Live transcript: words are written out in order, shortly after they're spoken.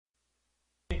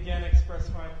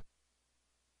express my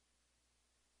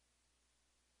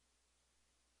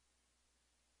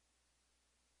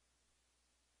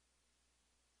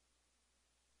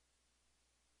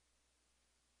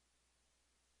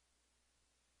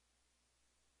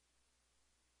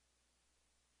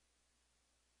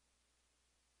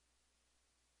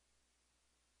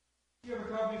You have a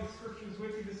copy of the scriptures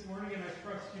with you this morning, and I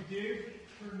trust you do.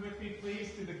 Turn with me,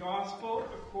 please, to the Gospel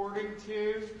according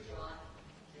to John.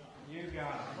 You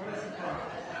got it. What is it from?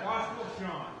 Gospel of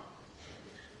John.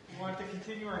 We want to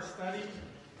continue our study,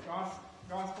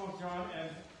 Gospel of John, and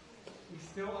we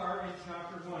still are in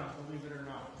chapter 1, believe it or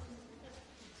not.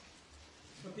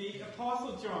 But the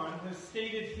Apostle John has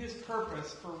stated his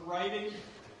purpose for writing.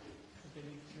 Can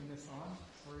you turn this on?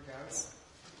 Sorry, guys.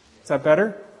 Is that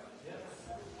better?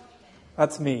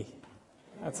 That's me.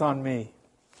 That's on me.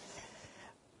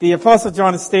 The Apostle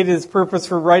John has stated his purpose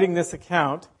for writing this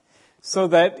account so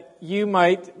that you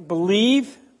might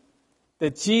believe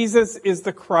that Jesus is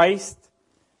the Christ,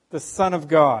 the Son of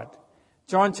God.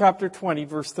 John chapter 20,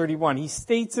 verse 31. He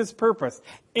states his purpose,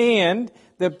 and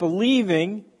that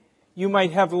believing you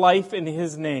might have life in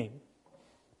his name.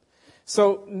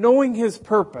 So, knowing his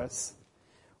purpose,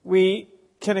 we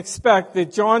can expect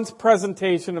that John's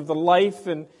presentation of the life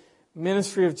and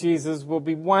ministry of Jesus will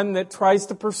be one that tries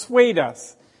to persuade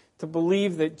us to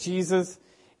believe that Jesus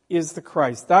is the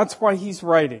Christ. That's why he's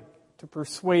writing, to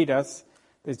persuade us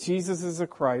that Jesus is the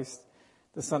Christ,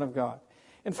 the Son of God.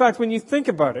 In fact, when you think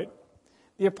about it,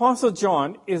 the Apostle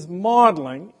John is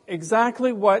modeling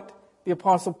exactly what the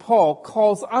Apostle Paul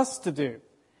calls us to do.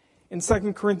 In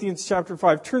 2 Corinthians chapter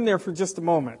 5, turn there for just a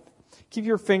moment. Keep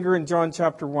your finger in John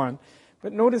chapter 1.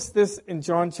 But notice this in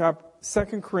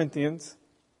 2 Corinthians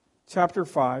chapter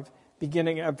 5,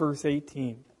 beginning at verse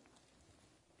 18.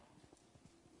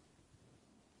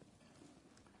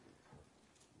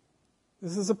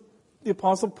 This is the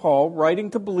Apostle Paul writing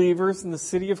to believers in the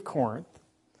city of Corinth.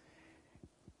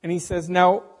 And he says,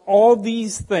 now all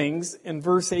these things, in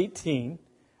verse 18,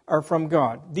 are from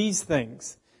God. These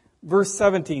things. Verse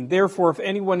 17, therefore, if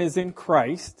anyone is in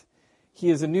Christ,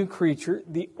 he is a new creature.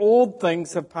 The old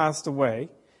things have passed away.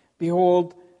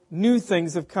 Behold, new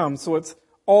things have come. So it's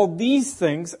all these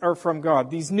things are from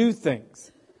God, these new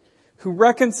things, who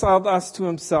reconciled us to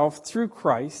himself through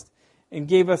Christ and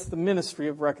gave us the ministry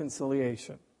of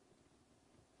reconciliation.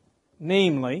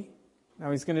 Namely,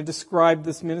 now he's going to describe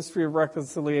this ministry of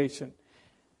reconciliation,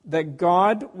 that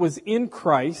God was in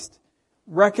Christ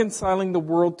reconciling the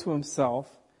world to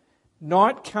himself,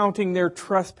 not counting their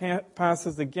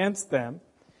trespasses against them,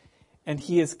 and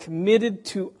he has committed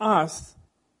to us,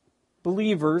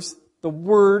 believers, the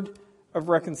word of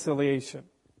reconciliation.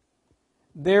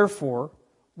 Therefore,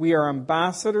 we are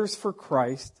ambassadors for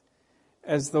Christ,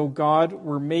 as though God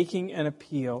were making an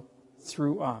appeal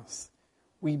through us.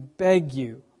 We beg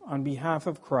you, on behalf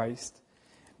of Christ,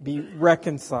 be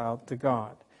reconciled to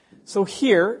God. So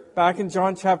here, back in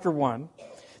John chapter 1,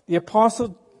 the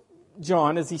Apostle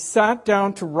John, as he sat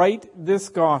down to write this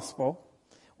gospel,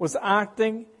 was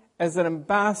acting as an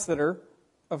ambassador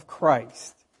of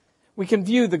Christ. We can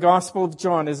view the Gospel of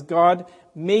John as God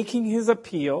making his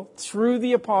appeal through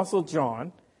the Apostle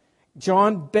John,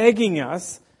 John begging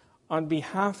us on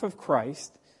behalf of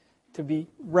Christ to be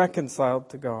reconciled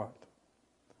to God.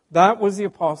 That was the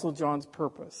Apostle John's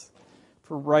purpose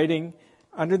for writing,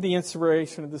 under the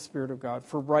inspiration of the Spirit of God,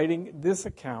 for writing this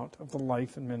account of the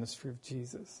life and ministry of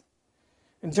Jesus.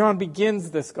 And John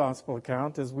begins this gospel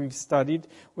account, as we've studied,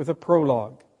 with a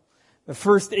prologue. The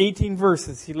first 18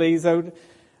 verses, he lays out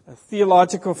a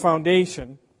theological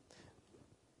foundation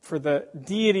for the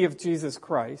deity of Jesus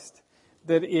Christ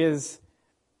that is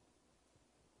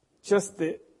just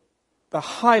the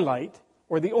highlight,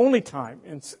 or the only time,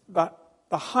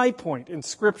 the high point in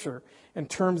Scripture in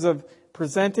terms of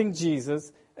presenting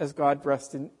Jesus as God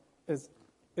dressed in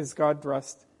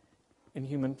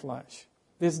human flesh.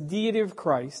 This deity of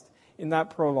Christ in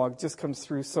that prologue just comes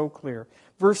through so clear.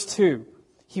 Verse 2,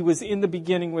 he was in the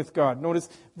beginning with God. Notice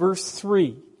verse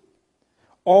 3,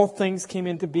 all things came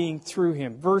into being through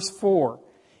him. Verse 4,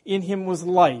 in him was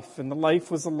life, and the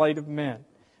life was the light of men.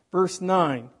 Verse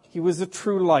 9, he was a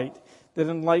true light that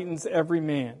enlightens every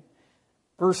man.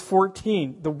 Verse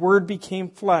 14, the Word became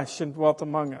flesh and dwelt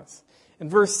among us. In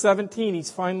verse 17,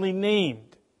 he's finally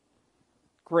named.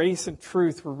 Grace and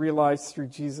truth were realized through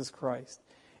Jesus Christ.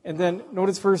 And then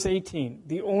notice verse 18,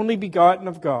 the only begotten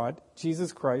of God,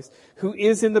 Jesus Christ, who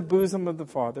is in the bosom of the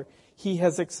Father, he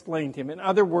has explained him. In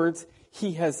other words,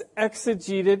 he has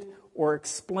exegeted or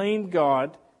explained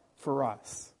God for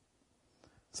us.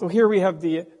 So here we have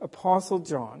the Apostle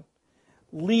John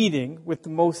leading with the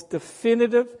most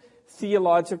definitive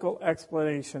theological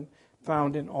explanation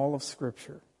found in all of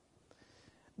Scripture.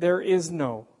 There is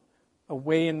no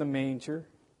away in the manger,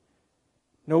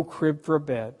 no crib for a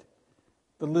bed.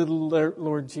 The little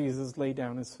Lord Jesus lay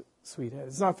down his sweet head.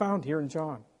 It's not found here in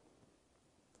John.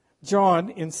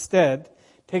 John, instead,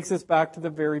 takes us back to the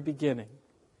very beginning.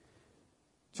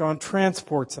 John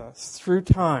transports us through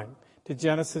time to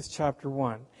Genesis chapter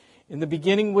 1. In the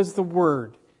beginning was the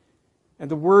Word, and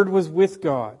the Word was with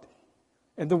God,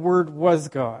 and the Word was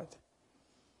God.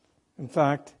 In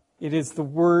fact, it is the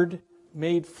Word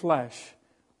made flesh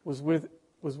was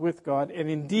with God, and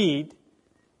indeed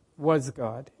was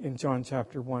God in John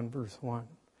chapter 1, verse 1.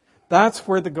 That's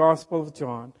where the Gospel of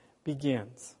John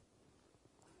begins.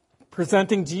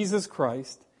 Presenting Jesus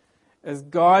Christ as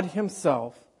God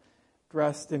himself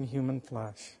dressed in human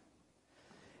flesh.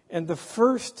 And the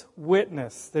first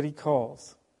witness that he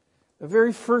calls, the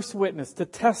very first witness to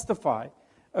testify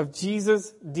of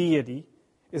Jesus' deity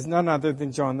is none other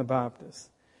than John the Baptist.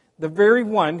 The very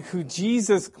one who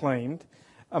Jesus claimed,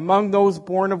 among those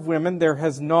born of women, there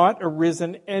has not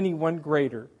arisen anyone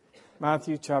greater.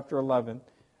 Matthew chapter 11,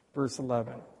 verse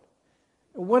 11.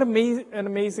 What an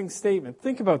amazing statement.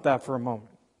 Think about that for a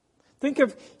moment. Think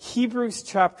of Hebrews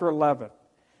chapter 11,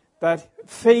 that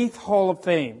faith hall of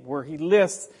fame where he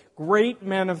lists great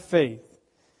men of faith.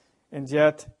 And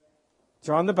yet,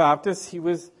 John the Baptist, he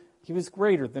was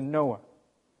greater than Noah.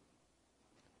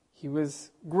 He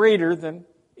was greater than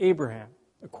Abraham,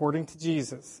 according to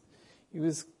Jesus. He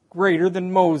was greater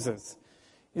than Moses.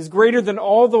 He was greater than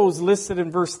all those listed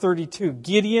in verse 32.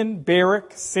 Gideon,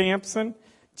 Barak, Samson,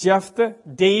 Jephthah,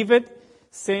 David,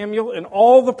 Samuel, and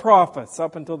all the prophets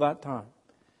up until that time.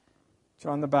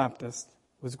 John the Baptist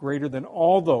was greater than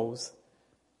all those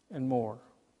and more.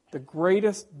 The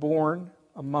greatest born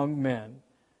among men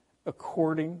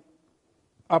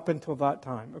up until that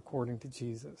time, according to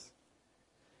Jesus.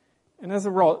 And as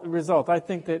a result, I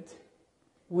think that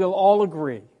we'll all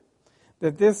agree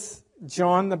that this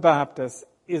John the Baptist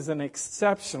is an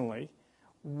exceptionally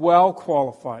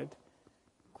well-qualified,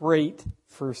 great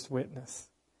first witness.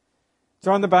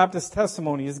 John the Baptist's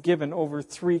testimony is given over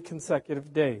 3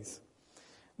 consecutive days.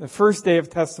 The first day of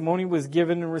testimony was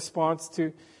given in response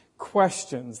to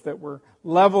questions that were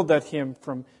leveled at him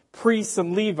from priests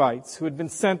and Levites who had been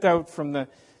sent out from the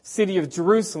city of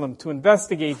Jerusalem to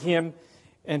investigate him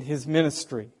and his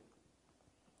ministry.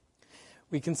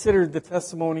 We considered the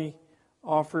testimony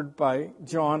offered by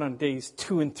John on days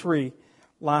 2 and 3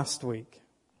 last week.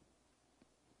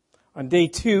 On day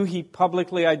 2, he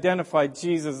publicly identified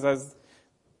Jesus as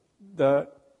the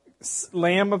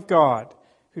Lamb of God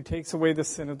who takes away the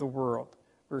sin of the world.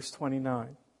 Verse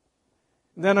 29.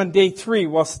 And then on day 3,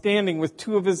 while standing with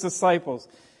 2 of his disciples,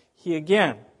 he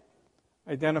again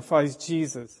identifies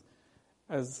Jesus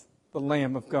as the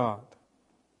Lamb of God.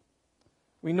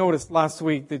 We noticed last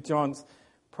week that John's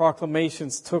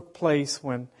proclamations took place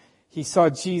when he saw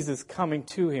Jesus coming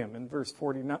to him in verse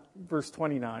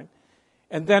 29.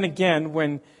 And then again,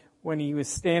 when he was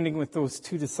standing with those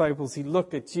 2 disciples, he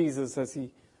looked at Jesus as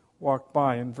he walked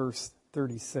by in verse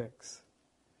 36.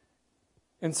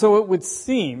 And so it would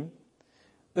seem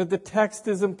that the text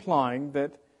is implying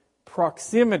that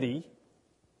proximity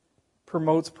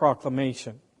promotes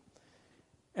proclamation.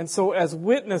 And so as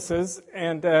witnesses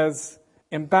and as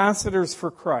ambassadors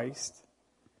for Christ,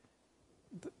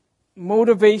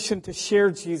 motivation to share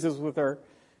Jesus with our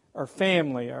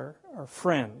family, our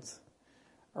friends,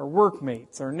 our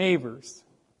workmates, our neighbors,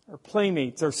 our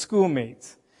playmates, our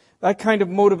schoolmates, that kind of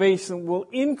motivation will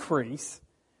increase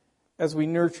as we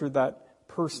nurture that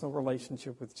personal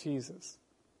relationship with Jesus.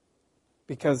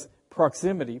 Because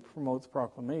proximity promotes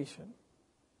proclamation.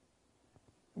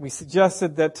 We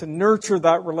suggested that to nurture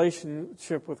that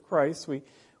relationship with Christ, we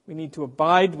need to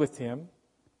abide with him,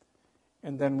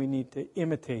 and then we need to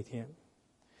imitate him.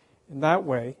 In that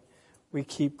way, we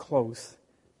keep close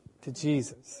to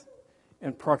Jesus.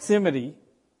 And proximity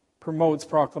promotes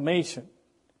proclamation.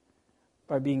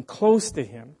 By being close to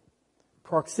him,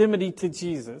 proximity to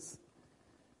Jesus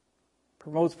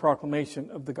promotes proclamation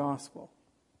of the gospel.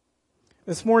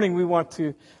 This morning we want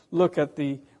to look at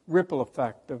the ripple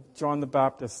effect of John the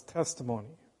Baptist's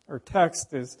testimony. Our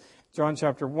text is John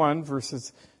chapter 1,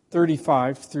 verses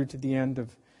 35 through to the end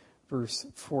of verse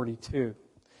 42.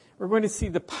 We're going to see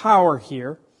the power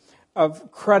here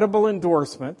of credible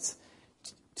endorsements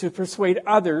to persuade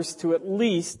others to at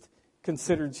least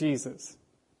consider Jesus.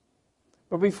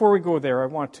 But before we go there, I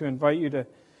want to invite you to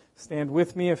stand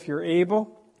with me if you're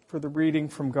able for the reading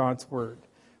from God's Word.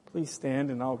 Please stand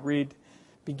and I'll read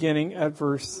beginning at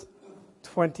verse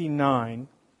 29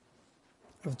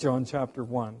 of John chapter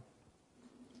 1.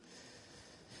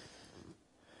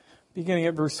 beginning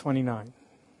at verse 29.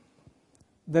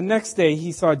 The next day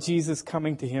he saw Jesus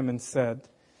coming to him and said,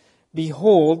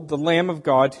 "Behold, the Lamb of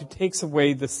God who takes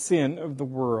away the sin of the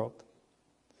world.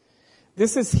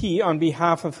 This is he on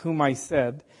behalf of whom I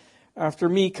said, after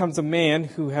me comes a man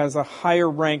who has a higher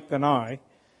rank than I,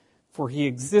 for he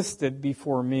existed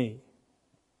before me.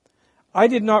 I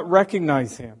did not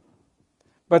recognize him,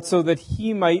 but so that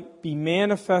he might be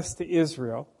manifest to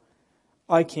Israel,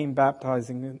 I came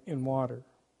baptizing in water."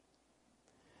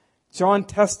 John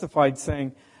testified,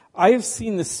 saying, "I have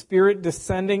seen the Spirit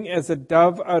descending as a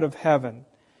dove out of heaven,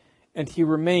 and he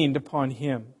remained upon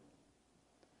him.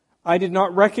 I did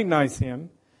not recognize him,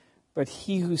 but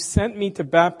he who sent me to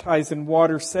baptize in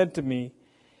water said to me,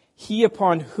 'He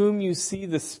upon whom you see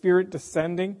the Spirit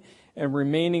descending and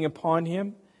remaining upon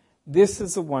him, this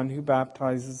is the one who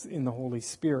baptizes in the Holy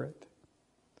Spirit.'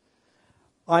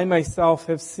 I myself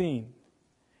have seen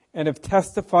and have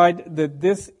testified that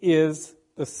this is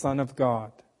the Son of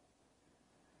God."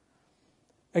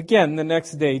 Again, the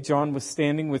next day, John was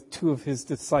standing with two of his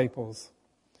disciples,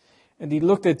 and he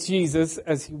looked at Jesus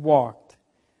as he walked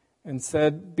and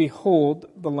said, "Behold,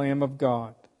 the Lamb of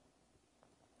God."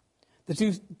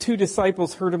 The two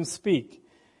disciples heard him speak,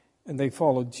 and they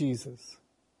followed Jesus.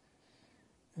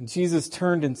 And Jesus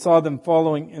turned and saw them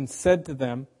following and said to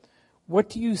them, "What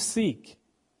do you seek?"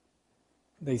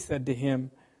 They said to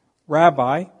him,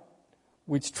 "Rabbi,"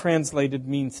 which translated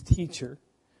means teacher,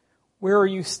 "where are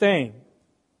you staying?"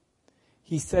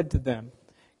 He said to them,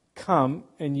 "Come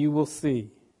and you will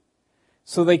see."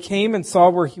 So they came and saw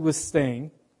where he was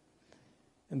staying,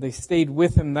 and they stayed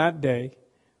with him that day,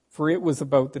 for it was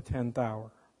about the 10th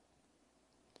hour.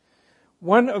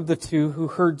 One of the two who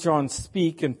heard John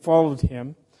speak and followed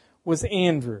him was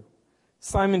Andrew,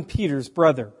 Simon Peter's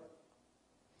brother.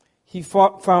 He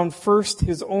found first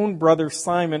his own brother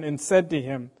Simon and said to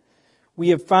him, "We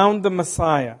have found the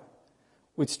Messiah,"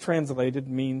 which translated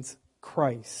means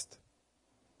Christ.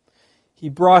 He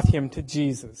brought him to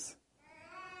Jesus.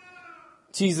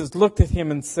 Jesus looked at him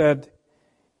and said,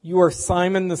 "You are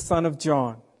Simon the son of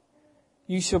John.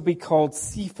 You shall be called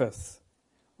Cephas,"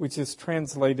 which is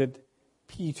translated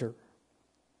Peter.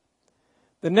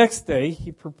 The next day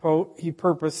he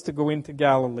purposed to go into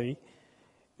Galilee,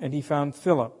 and he found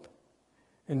Philip.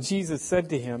 And Jesus said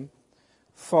to him,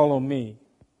 "Follow me."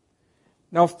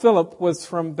 Now Philip was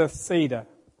from Bethsaida,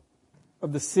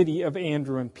 of the city of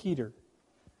Andrew and Peter.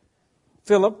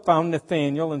 Philip found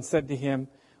Nathanael and said to him,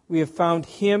 "We have found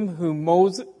him whom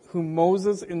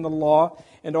Moses in the law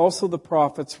and also the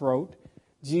prophets wrote,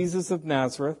 Jesus of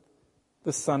Nazareth,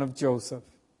 the son of Joseph."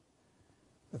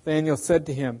 Nathanael said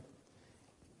to him,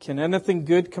 "Can anything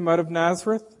good come out of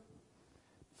Nazareth?"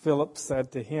 Philip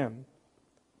said to him,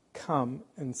 "Come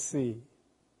and see."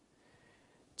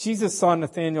 Jesus saw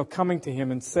Nathanael coming to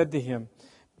him and said to him,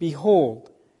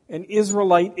 "Behold, an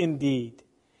Israelite indeed,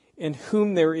 in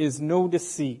whom there is no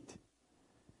deceit."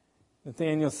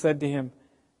 Nathanael said to him,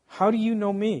 "How do you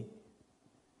know me?"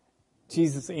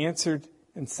 Jesus answered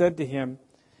and said to him,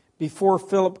 "Before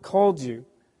Philip called you,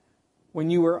 when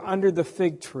you were under the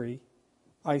fig tree,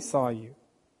 I saw you."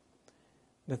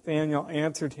 Nathanael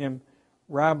answered him,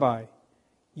 "Rabbi,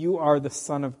 you are the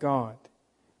Son of God.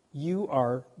 You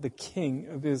are the King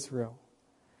of Israel."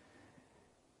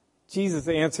 Jesus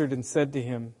answered and said to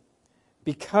him,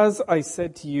 "Because I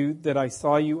said to you that I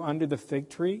saw you under the fig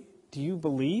tree, do you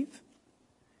believe?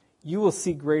 You will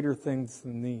see greater things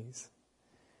than these."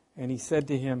 And he said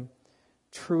to him,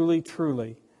 "Truly,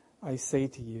 truly, I say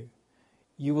to you,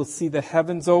 you will see the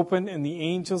heavens open and the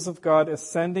angels of God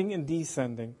ascending and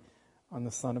descending on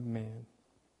the Son of Man."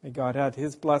 May God add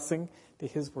his blessing to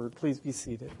his word. Please be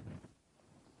seated.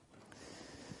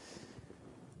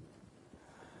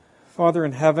 Father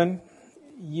in heaven,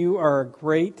 you are a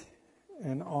great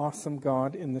and awesome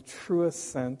God in the truest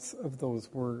sense of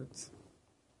those words.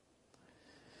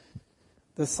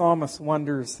 The psalmist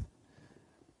wonders,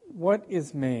 what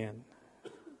is man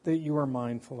that you are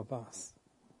mindful of us?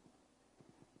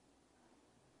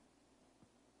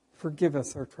 Forgive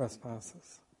us our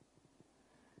trespasses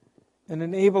and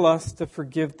enable us to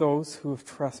forgive those who have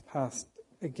trespassed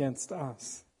against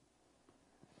us.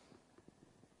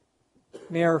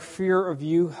 May our fear of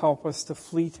you help us to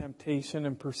flee temptation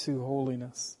and pursue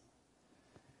holiness.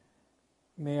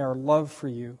 May our love for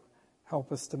you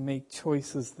help us to make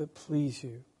choices that please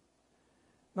you,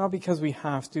 not because we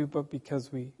have to, but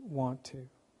because we want to.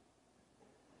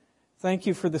 Thank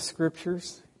you for the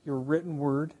Scriptures, your written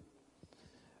word,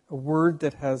 a word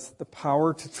that has the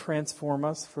power to transform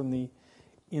us from the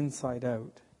inside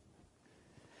out.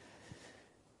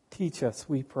 Teach us,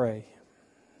 we pray.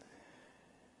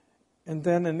 And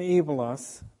then enable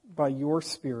us, by your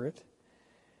Spirit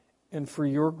and for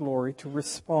your glory to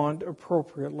respond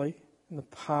appropriately in the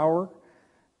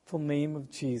powerful name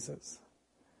of Jesus.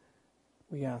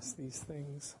 We ask these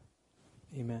things.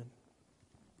 Amen.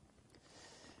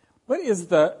 What is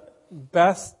the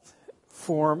best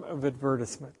form of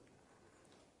advertisement?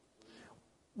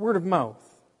 Word of mouth,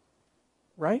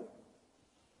 right?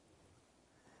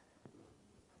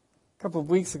 A couple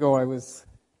of weeks ago, I was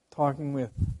talking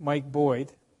with Mike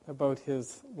Boyd about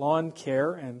his lawn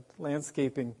care and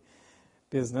landscaping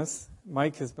business.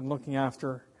 Mike has been looking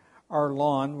after our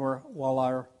lawn while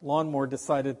our lawnmower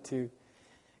decided to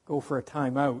go for a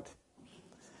timeout.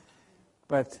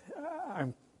 But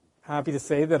I'm happy to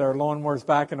say that our lawnmower's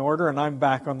back in order and I'm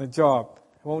back on the job.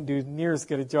 I won't do near as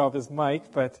good a job as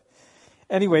Mike, but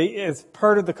anyway, as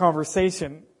part of the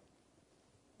conversation,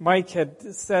 Mike had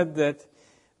said that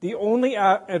the only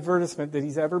advertisement that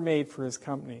he's ever made for his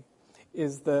company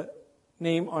is the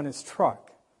name on his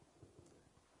truck.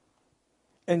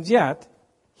 And yet,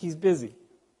 he's busy.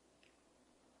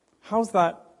 How's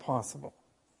that possible?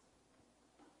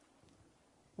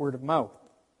 Word of mouth.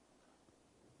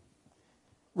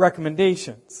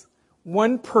 Recommendations.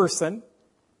 One person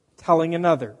telling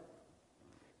another.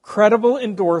 Credible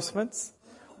endorsements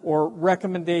or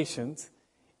recommendations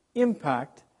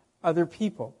impact other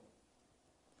people.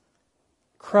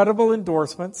 Credible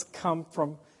endorsements come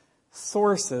from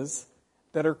sources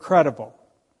that are credible.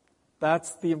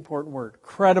 That's the important word.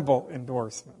 Credible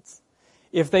endorsements.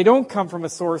 If they don't come from a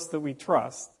source that we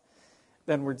trust,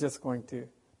 then we're just going to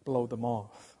blow them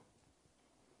off.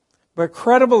 But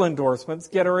credible endorsements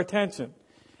get our attention,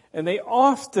 and they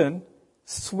often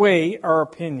sway our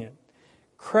opinion.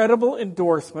 Credible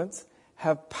endorsements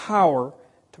have power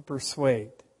to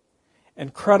persuade.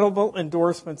 And credible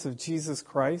endorsements of Jesus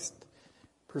Christ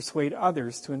persuade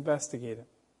others to investigate him.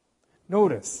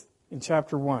 Notice in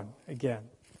chapter 1 again,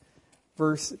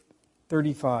 verse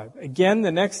 35. Again,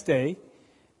 the next day,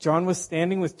 John was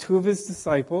standing with two of his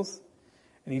disciples,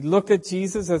 and he looked at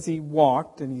Jesus as he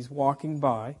walked, and he's walking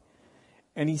by,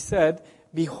 and he said,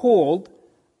 "Behold,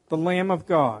 the Lamb of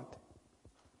God."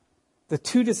 The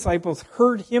two disciples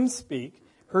heard him speak,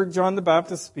 heard John the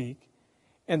Baptist speak,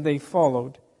 and they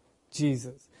followed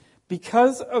Jesus.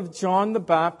 Because of John the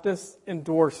Baptist's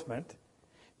endorsement,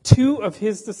 two of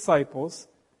his disciples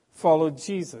followed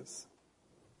Jesus.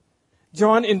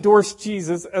 John endorsed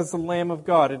Jesus as the Lamb of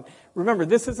God. And remember,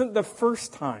 this isn't the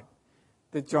first time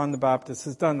that John the Baptist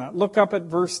has done that. Look up at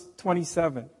verse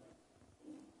 27.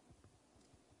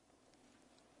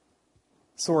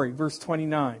 Verse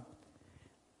 29.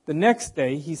 The next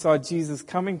day he saw Jesus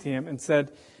coming to him and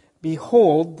said,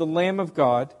 "Behold, the Lamb of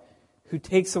God who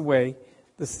takes away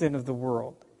the sin of the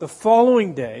world." The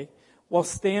following day, while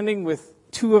standing with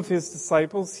two of his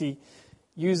disciples, he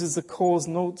uses the Cole's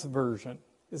Notes version.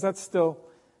 Is that still...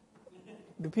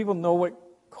 Do people know what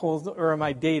Cole's... Or am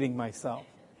I dating myself?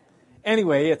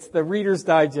 Anyway, it's the Reader's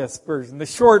Digest version, the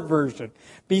short version.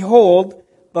 "Behold,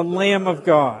 the Lamb of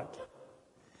God."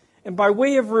 And by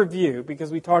way of review,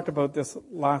 because we talked about this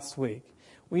last week,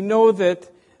 we know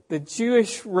that the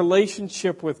Jewish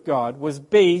relationship with God was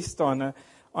based on an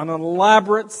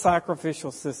elaborate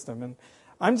sacrificial system. And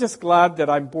I'm just glad that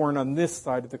I'm born on this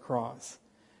side of the cross.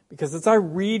 Because as I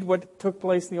read what took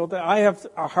place in the Old Testament, I have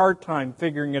a hard time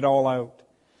figuring it all out.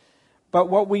 But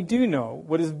what we do know,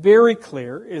 what is very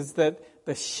clear, is that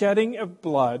the shedding of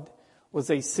blood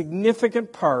was a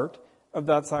significant part of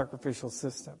that sacrificial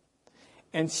system.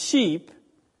 And sheep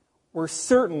were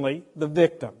certainly the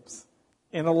victims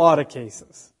in a lot of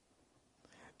cases.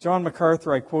 John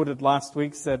MacArthur, I quoted last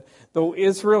week, said, "Though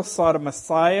Israel sought a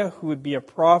Messiah who would be a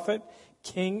prophet,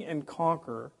 king, and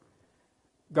conqueror,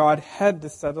 God had to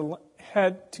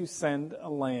send a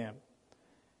lamb."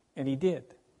 And he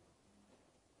did.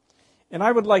 And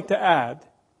I would like to add,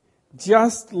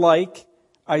 just like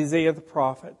Isaiah the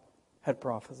prophet had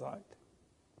prophesied.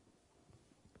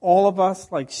 All of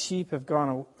us, like sheep, have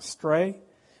gone astray.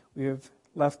 We have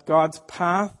left God's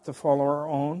path to follow our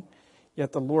own.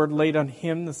 Yet the Lord laid on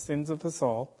him the sins of us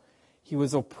all. He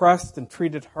was oppressed and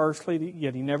treated harshly,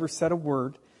 yet he never said a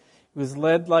word. He was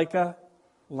led like a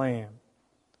lamb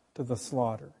to the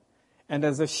slaughter. And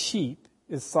as a sheep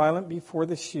is silent before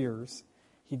the shearers,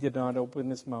 he did not open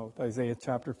his mouth. Isaiah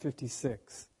chapter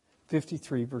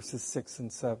 53, verses 6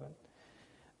 and 7.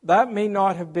 That may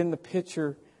not have been the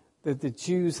picture that the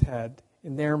Jews had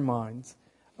in their minds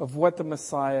of what the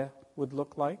Messiah would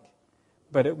look like,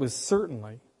 but it was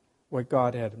certainly what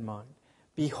God had in mind.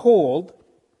 Behold,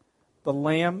 the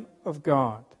Lamb of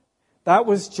God. That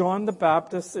was John the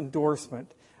Baptist's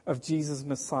endorsement of Jesus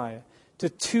Messiah to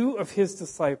two of his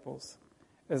disciples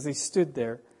as they stood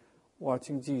there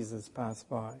watching Jesus pass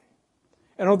by.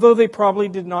 And although they probably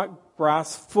did not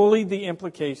grasp fully the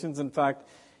implications, in fact,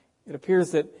 it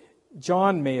appears that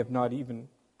John may have not even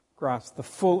grasped the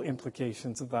full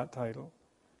implications of that title.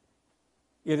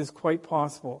 It is quite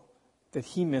possible that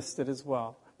he missed it as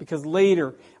well. Because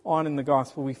later on in the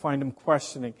gospel, we find him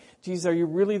questioning, Jesus, are you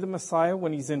really the Messiah,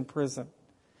 when he's in prison?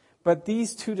 But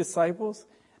these two disciples,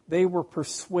 they were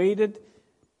persuaded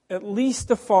at least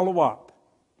to follow up.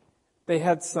 They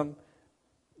had some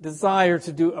desire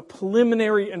to do a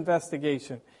preliminary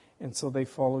investigation. And so they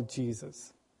followed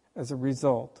Jesus as a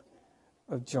result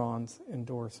of John's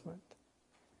endorsement.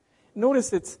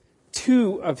 Notice it's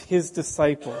two of his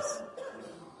disciples.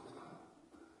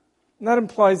 And that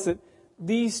implies that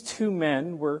these two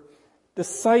men were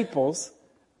disciples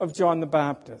of John the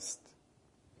Baptist.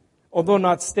 Although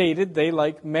not stated, they,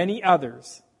 like many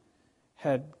others,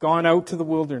 had gone out to the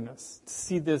wilderness to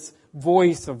see this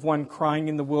voice of one crying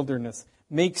in the wilderness,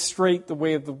 make straight the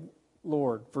way of the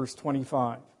Lord, verse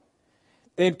 25.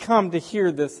 They had come to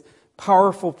hear this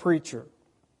powerful preacher,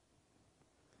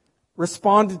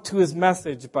 responded to his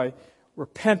message by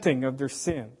repenting of their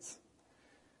sins,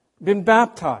 been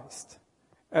baptized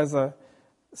as a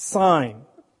sign,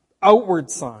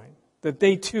 outward sign, that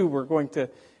they too were going to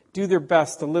do their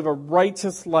best to live a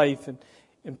righteous life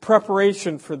in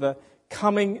preparation for the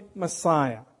coming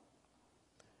Messiah.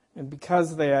 And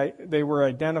because they were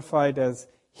identified as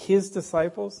his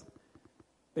disciples,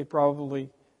 they probably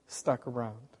stuck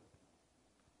around.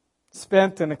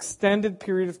 Spent an extended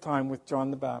period of time with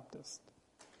John the Baptist,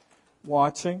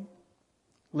 watching,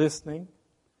 listening,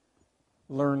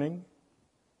 learning,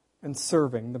 and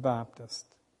serving the Baptist.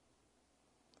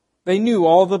 They knew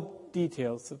all the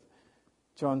details of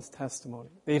John's testimony.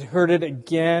 They'd heard it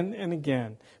again and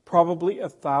again, probably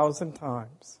 1,000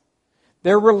 times.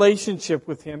 Their relationship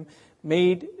with him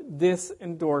made this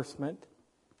endorsement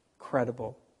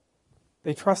credible.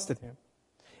 They trusted him.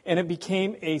 And it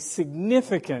became a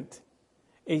significant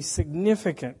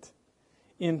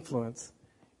influence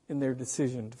in their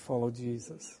decision to follow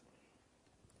Jesus.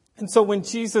 And so when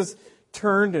Jesus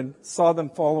turned and saw them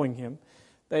following him,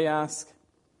 they asked,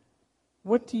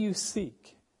 "What do you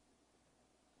seek?"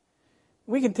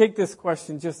 We can take this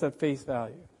question just at face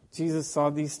value. Jesus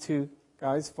saw these two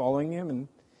guys following him and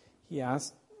he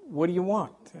asked, "What do you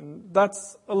want?" And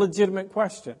that's a legitimate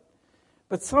question.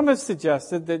 But some have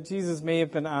suggested that Jesus may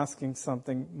have been asking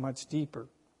something much deeper.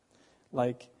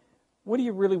 Like, what do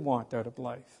you really want out of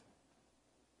life?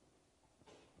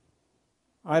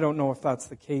 I don't know if that's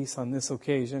the case on this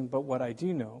occasion, but what I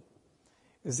do know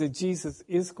is that Jesus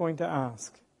is going to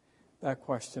ask that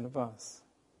question of us.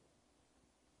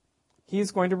 He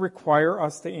is going to require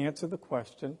us to answer the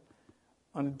question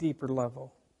on a deeper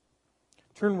level.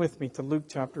 Turn with me to Luke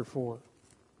chapter 4.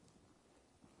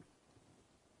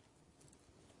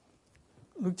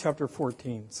 Luke chapter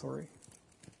 14, sorry.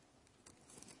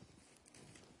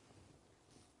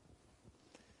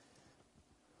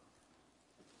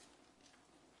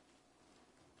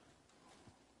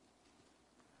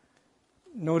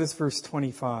 Notice verse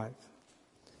 25.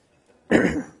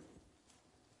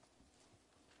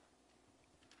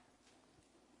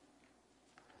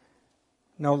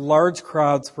 Now large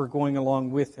crowds were going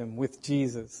along with him, with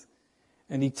Jesus.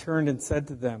 And he turned and said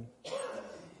to them,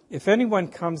 "If anyone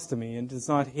comes to me and does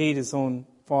not hate his own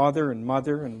father and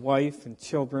mother and wife and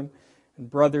children and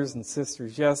brothers and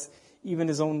sisters, yes, even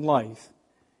his own life,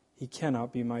 he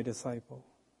cannot be my disciple.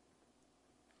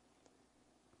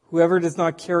 Whoever does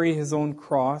not carry his own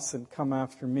cross and come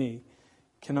after me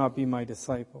cannot be my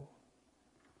disciple.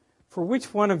 For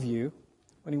which one of you,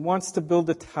 when he wants to build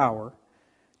a tower,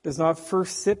 does not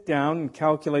first sit down and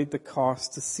calculate the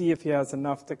cost to see if he has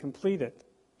enough to complete it?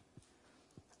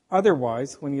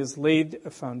 Otherwise, when he has laid a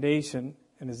foundation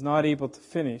and is not able to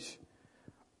finish,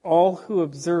 all who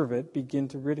observe it begin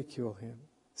to ridicule him,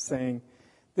 saying,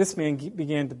 'This man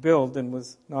began to build and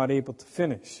was not able to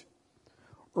finish.'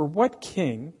 Or what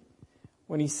king,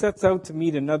 when he sets out to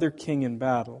meet another king in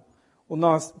battle, will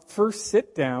not first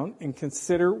sit down and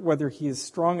consider whether he is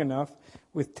strong enough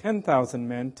with 10,000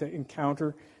 men to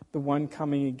encounter the one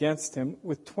coming against him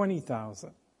with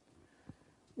 20,000?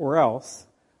 Or else,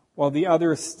 while the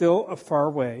other is still far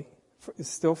away,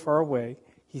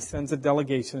 he sends a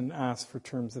delegation and asks for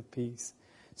terms of peace.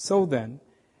 So then,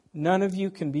 none of you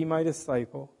can be my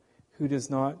disciple who does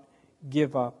not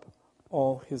give up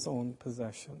all his own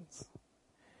possessions."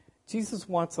 Jesus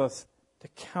wants us to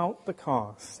count the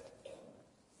cost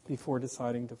before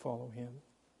deciding to follow him.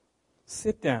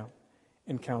 Sit down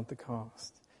and count the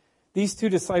cost. These two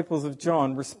disciples of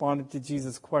John responded to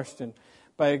Jesus' question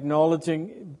by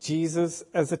acknowledging Jesus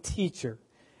as a teacher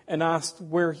and asked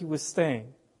where he was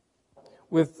staying.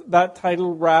 With that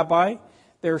title, Rabbi,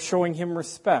 they're showing him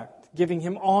respect, giving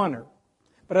him honor.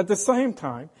 But at the same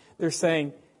time, they're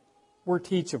saying, we're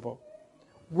teachable.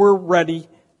 We're ready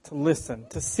to listen,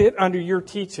 to sit under your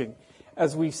teaching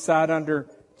as we've sat under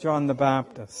John the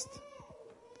Baptist.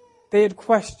 They had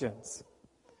questions.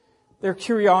 Their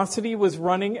curiosity was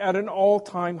running at an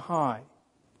all-time high.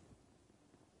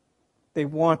 They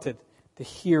wanted to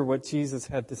hear what Jesus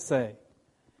had to say.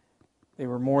 They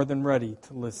were more than ready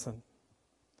to listen.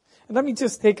 And let me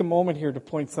just take a moment here to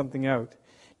point something out.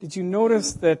 Did you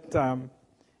notice that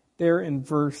there in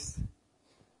verse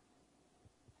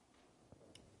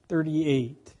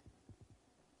 38,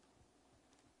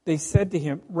 they said to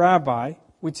him, Rabbi,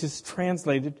 which is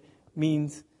translated,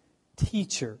 means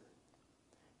teacher.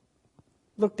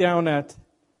 Look down at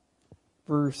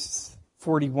verse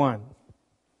 41.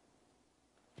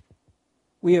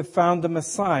 We have found the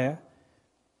Messiah,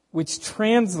 which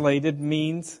translated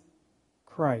means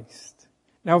Christ.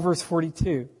 Now verse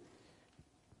 42.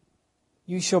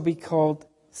 You shall be called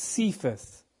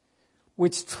Cephas,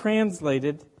 which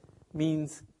translated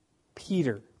means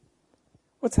Peter.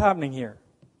 What's happening here?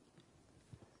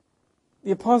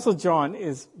 The Apostle John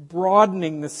is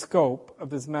broadening the scope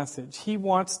of his message. He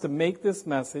wants to make this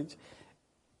message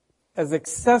as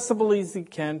accessible as he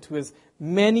can to as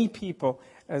many people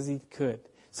as he could.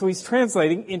 So he's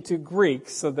translating into Greek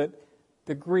so that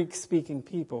the Greek-speaking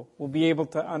people will be able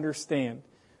to understand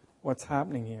what's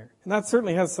happening here. And that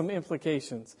certainly has some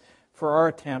implications for our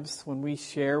attempts when we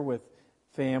share with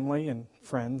family and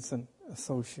friends and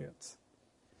associates.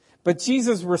 But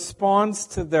Jesus responds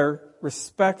to their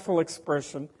respectful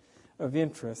expression of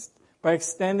interest by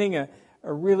extending a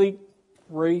really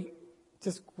great,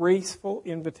 just graceful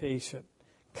invitation.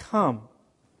 Come,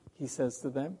 he says to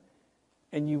them,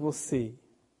 and you will see.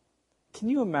 Can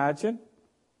you imagine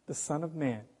the Son of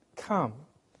Man? Come,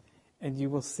 and you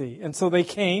will see. And so they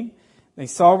came, they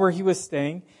saw where he was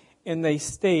staying, and they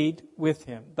stayed with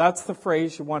him. That's the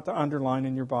phrase you want to underline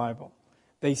in your Bible.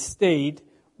 They stayed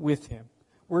with him.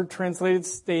 Word translated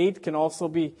stayed can also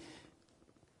be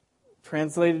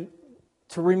translated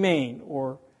to remain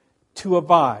or to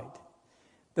abide.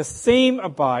 The same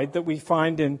abide that we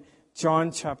find in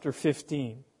John chapter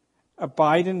 15.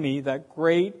 Abide in me, that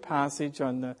great passage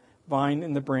on the vine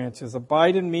and the branches.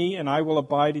 Abide in me and I will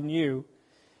abide in you.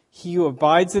 He who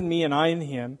abides in me and I in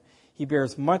him, he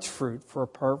bears much fruit, for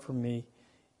apart from me,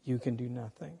 you can do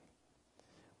nothing.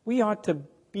 We ought to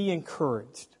be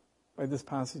encouraged by this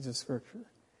passage of Scripture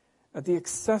at the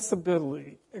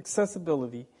accessibility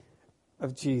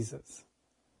of Jesus.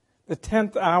 The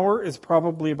 10th hour is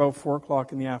probably about 4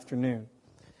 o'clock in the afternoon.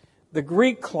 The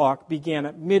Greek clock began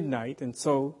at midnight, and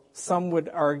so some would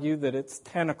argue that it's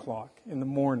 10 o'clock in the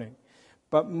morning.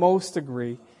 But most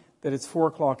agree that it's 4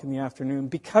 o'clock in the afternoon.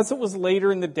 Because it was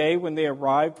later in the day when they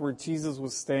arrived where Jesus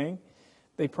was staying,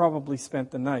 they probably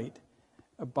spent the night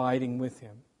abiding with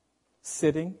him,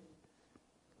 sitting,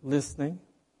 listening,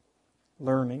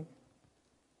 learning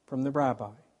from the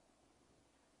rabbi.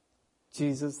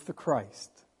 Jesus the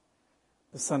Christ,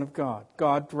 the Son of God,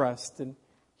 God dressed in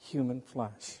human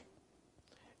flesh.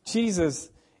 Jesus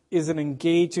is an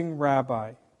engaging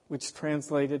rabbi, which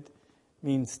translated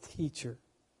means teacher.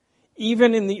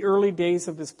 Even in the early days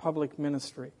of his public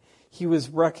ministry, he was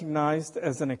recognized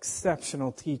as an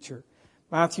exceptional teacher.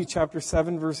 Matthew chapter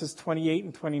 7, verses 28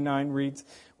 and 29 reads,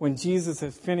 when Jesus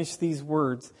had finished these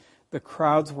words, the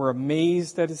crowds were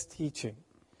amazed at his teaching,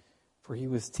 for he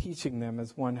was teaching them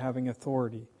as one having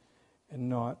authority and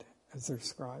not as their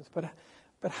scribes.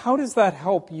 But how does that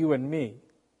help you and me?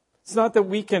 It's not that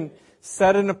we can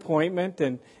set an appointment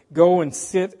and go and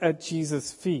sit at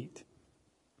Jesus' feet.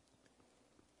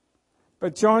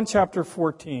 But John chapter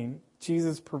 14,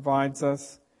 Jesus provides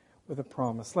us with a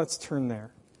promise. Let's turn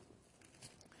there.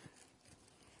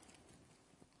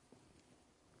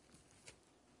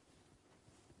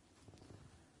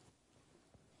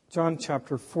 John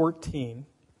chapter 14.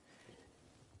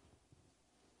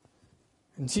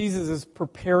 And Jesus is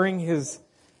preparing his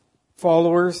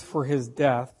followers for his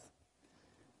death.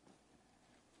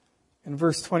 In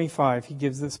verse 25, he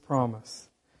gives this promise.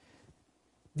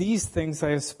 These things I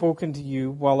have spoken to you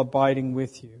while abiding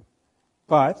with you.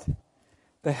 But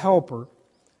the Helper,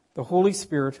 the Holy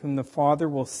Spirit, whom the Father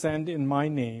will send in my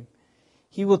name,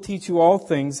 he will teach you all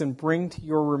things and bring to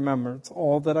your remembrance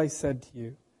all that I said to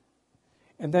you.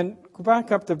 And then go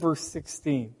back up to verse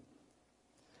 16.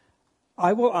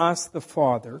 I will ask the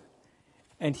Father,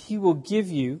 and he will give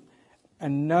you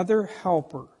another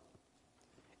helper,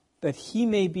 that he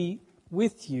may be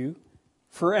with you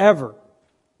forever.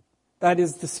 That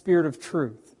is the Spirit of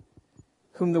truth,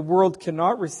 whom the world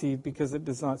cannot receive because it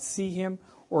does not see him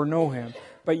or know him.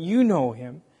 But you know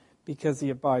him because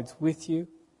he abides with you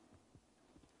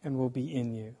and will be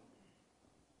in you.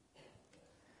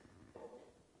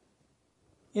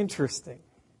 Interesting.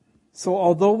 So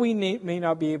although we may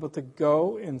not be able to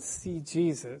go and see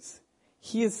Jesus,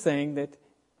 he is saying that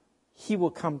he will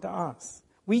come to us.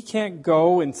 We can't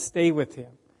go and stay with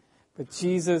him. But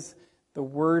Jesus, the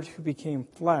Word who became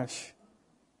flesh,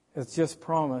 has just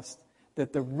promised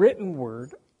that the written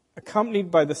Word, accompanied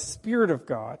by the Spirit of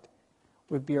God,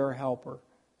 would be our helper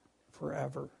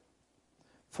forever.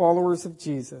 Followers of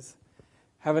Jesus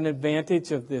have an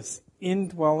advantage of this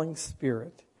indwelling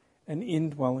Spirit, an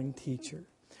indwelling teacher.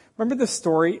 Remember the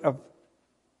story of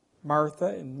Martha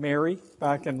and Mary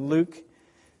back in Luke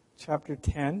chapter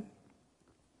 10?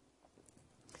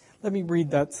 Let me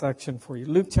read that section for you.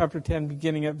 Luke chapter 10,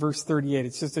 beginning at verse 38.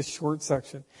 It's just a short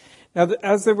section. Now,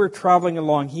 as they were traveling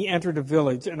along, he entered a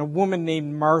village, and a woman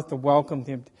named Martha welcomed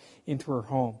him into her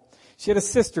home. She had a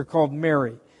sister called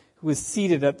Mary, who was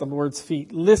seated at the Lord's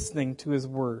feet, listening to his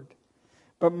word.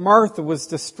 But Martha was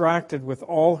distracted with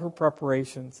all her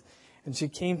preparations, and she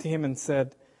came to him and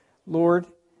said, Lord,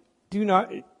 do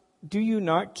you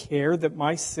not care that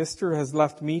my sister has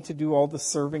left me to do all the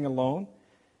serving alone?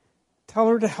 Tell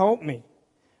her to help me.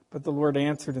 But the Lord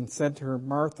answered and said to her,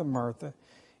 Martha, Martha,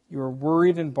 you are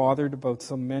worried and bothered about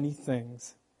so many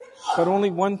things, but only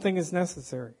one thing is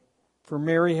necessary. For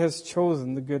Mary has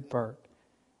chosen the good part,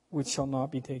 which shall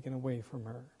not be taken away from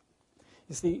her.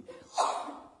 You see,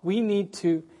 we need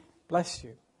to, bless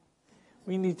you,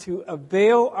 we need to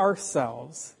avail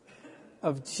ourselves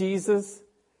of Jesus'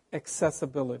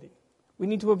 accessibility. We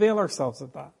need to avail ourselves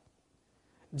of that.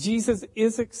 Jesus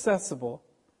is accessible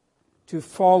to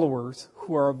followers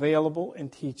who are available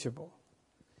and teachable.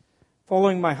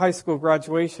 Following my high school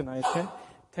graduation, I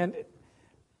attended,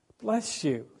 bless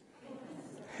you.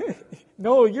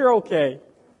 No, you're okay.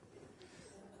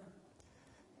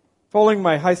 Following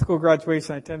my high school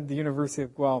graduation, I attended the University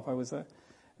of Guelph. I was a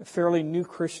fairly new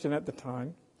Christian at the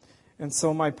time. And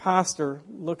so my pastor,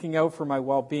 looking out for my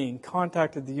well-being,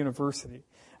 contacted the university,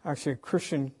 actually a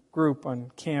Christian group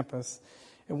on campus,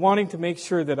 and wanting to make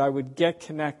sure that I would get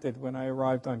connected when I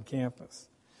arrived on campus.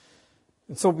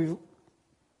 And so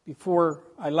before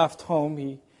I left home,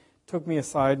 he took me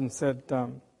aside and said,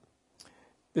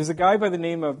 there's a guy by the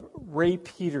name of Ray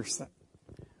Peterson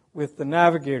with the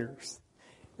Navigators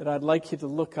that I'd like you to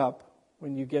look up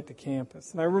when you get to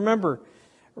campus. And I remember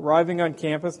arriving on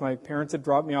campus. My parents had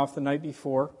dropped me off the night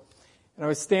before. And I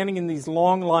was standing in these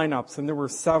long lineups, and there were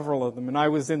several of them. And I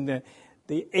was in the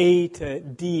A to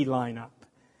D lineup.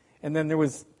 And then there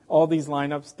was all these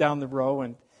lineups down the row.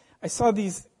 And I saw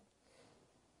these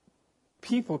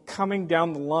people coming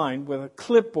down the line with a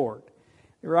clipboard.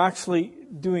 They were actually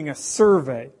doing a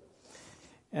survey.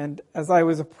 And as I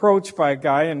was approached by a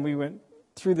guy and we went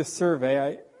through the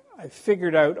survey, I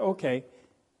figured out, okay,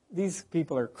 these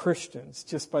people are Christians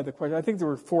just by the question. I think there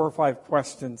were 4 or 5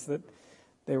 questions that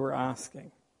they were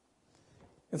asking.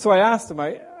 And so I asked him,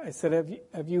 I said,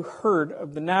 have you heard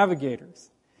of the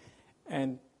Navigators?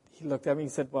 And he looked at me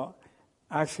and said, well,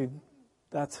 actually,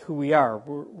 that's who we are.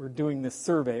 We're doing this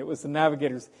survey. It was the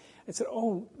Navigators. I said,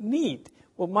 oh, neat.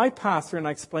 Well, my pastor, and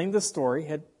I explained the story,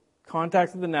 had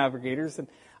contacted the Navigators, and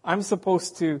I'm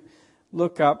supposed to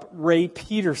look up Ray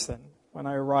Peterson when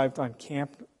I arrived on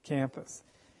campus.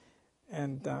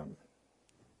 And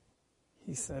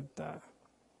he said,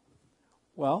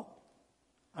 well,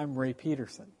 I'm Ray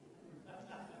Peterson.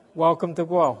 Welcome to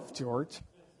Guelph, George.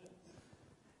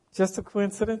 Just a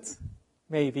coincidence?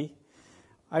 Maybe.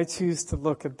 I choose to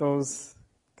look at those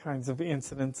kinds of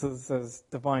incidences as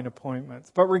divine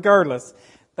appointments. But regardless,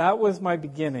 that was my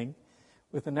beginning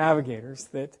with the Navigators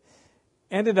that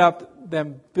ended up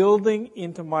them building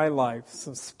into my life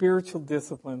some spiritual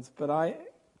disciplines. But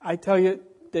I tell you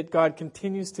that God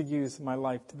continues to use in my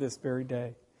life to this very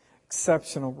day.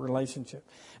 Exceptional relationship.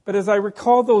 But as I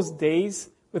recall those days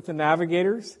with the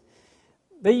Navigators,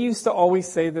 they used to always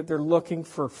say that they're looking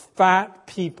for fat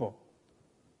people.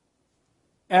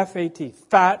 F-A-T,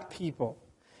 fat people.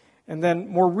 And then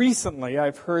more recently,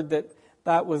 I've heard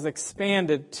that was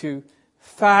expanded to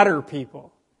fatter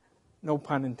people. No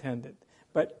pun intended.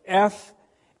 But F-A-T-R,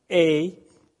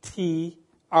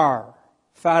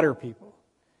 fatter people.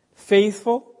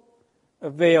 Faithful,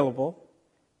 available,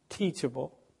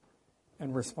 teachable,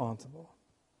 and responsible.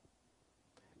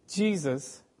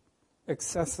 Jesus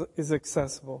is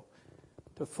accessible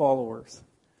to followers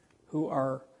who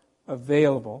are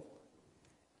available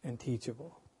and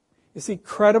teachable. You see,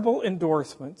 credible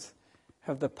endorsements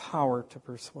have the power to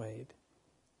persuade.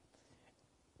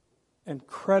 And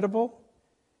credible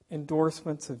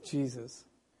endorsements of Jesus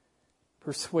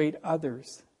persuade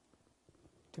others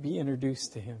to be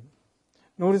introduced to him.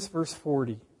 Notice verse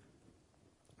 40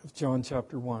 of John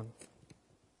chapter 1.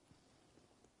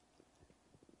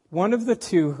 One of the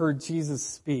two heard Jesus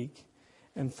speak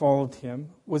and followed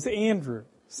him was Andrew,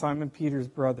 Simon Peter's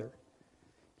brother.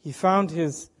 He found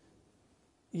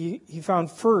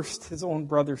first his own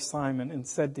brother Simon and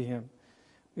said to him,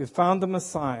 "We have found the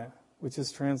Messiah," which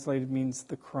is translated means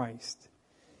the Christ.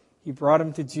 He brought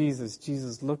him to Jesus.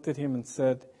 Jesus looked at him and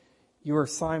said, "You are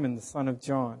Simon, the son of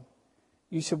John.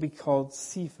 You shall be called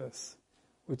Cephas,"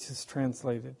 which is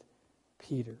translated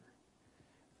Peter.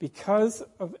 Because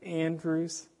of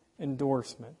Andrew's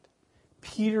endorsement,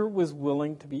 Peter was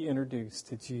willing to be introduced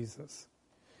to Jesus.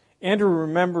 Andrew,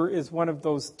 remember, is one of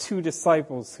those two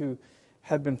disciples who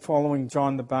had been following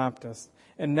John the Baptist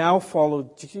and now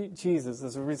followed Jesus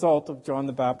as a result of John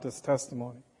the Baptist's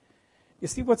testimony. You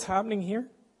see what's happening here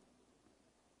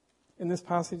in this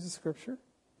passage of Scripture?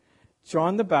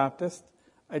 John the Baptist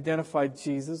identified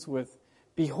Jesus with,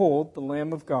 "Behold, the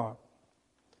Lamb of God."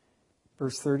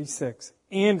 Verse 36.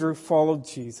 Andrew followed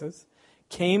Jesus,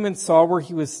 came and saw where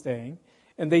he was staying,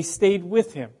 and they stayed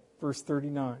with him. Verse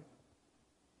 39.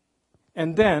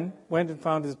 And then went and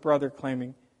found his brother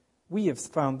claiming, "We have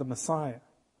found the Messiah."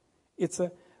 It's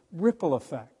a ripple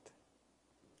effect.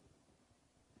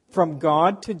 From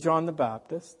God to John the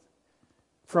Baptist,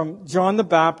 from John the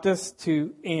Baptist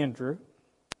to Andrew,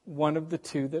 one of the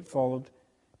two that followed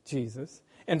Jesus,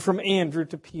 and from Andrew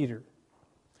to Peter.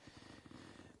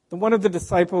 One of the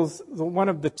disciples, one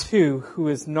of the two who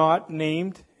is not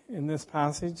named in this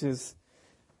passage, is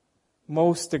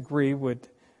most agree would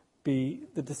be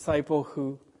the disciple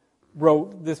who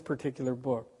wrote this particular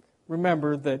book.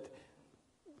 Remember that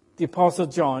the Apostle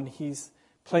John, he's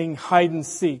playing hide and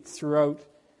seek throughout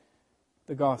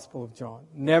the Gospel of John.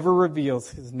 Never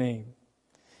reveals his name.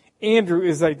 Andrew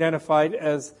is identified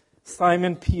as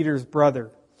Simon Peter's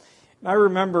brother. And I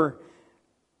remember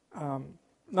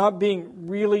not being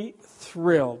really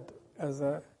thrilled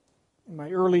in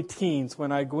my early teens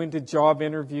when I go into job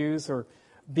interviews or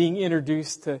being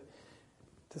introduced to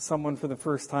someone for the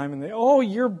first time and they, "Oh,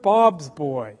 you're Bob's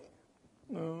boy."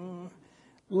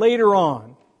 Later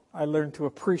on, I learned to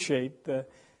appreciate the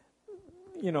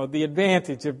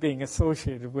advantage of being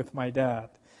associated with my dad.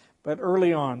 But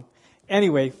early on,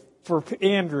 anyway, for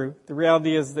Andrew, the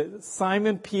reality is that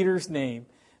Simon Peter's name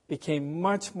became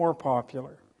much more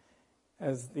popular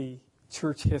as the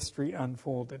church history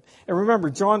unfolded. And remember,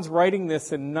 John's writing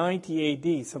this in 90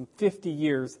 AD, some 50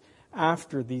 years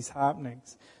after these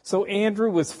happenings. So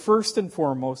Andrew was first and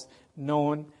foremost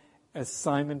known as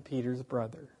Simon Peter's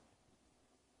brother.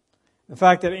 The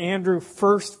fact that Andrew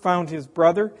first found his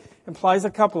brother implies a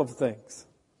couple of things.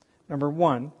 Number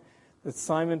one, that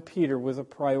Simon Peter was a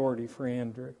priority for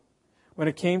Andrew. When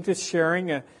it came to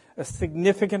sharing a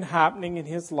significant happening in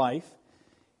his life,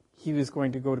 he was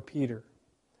going to go to Peter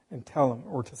and tell him,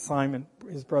 or to Simon,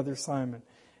 his brother Simon.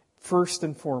 First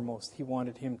and foremost, he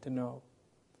wanted him to know.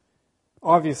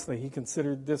 Obviously, he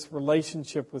considered this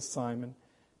relationship with Simon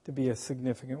to be a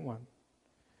significant one.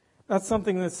 That's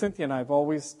something that Cynthia and I have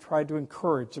always tried to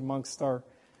encourage amongst our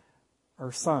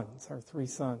sons, our three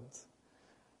sons.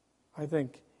 I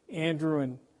think Andrew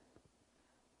and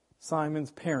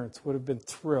Simon's parents would have been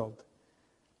thrilled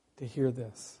to hear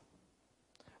this.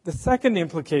 The second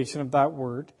implication of that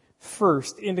word,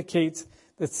 first, indicates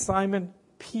that Simon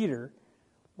Peter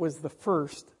was the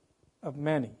first of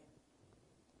many.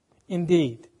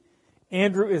 Indeed,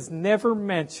 Andrew is never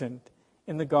mentioned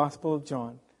in the Gospel of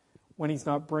John when he's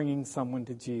not bringing someone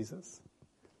to Jesus.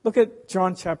 Look at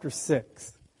John chapter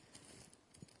 6.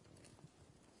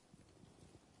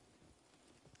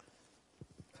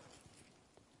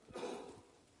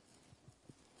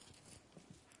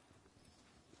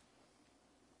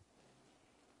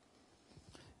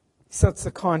 He sets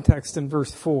the context in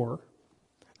verse 4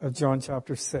 of John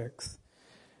chapter 6.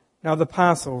 Now the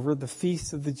Passover, the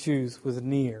feast of the Jews, was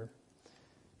near.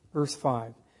 Verse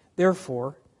 5.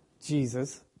 Therefore,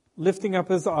 Jesus, lifting up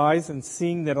his eyes and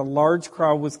seeing that a large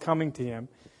crowd was coming to him,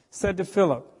 said to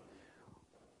Philip,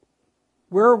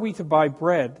 "Where are we to buy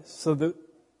bread so that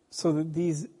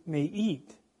these may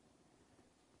eat?"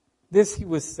 This he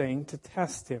was saying to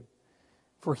test him,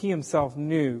 for he himself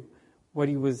knew what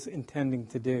he was intending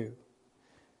to do.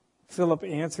 Philip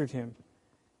answered him,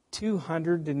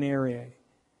 200 denarii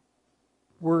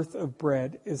worth of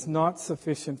bread is not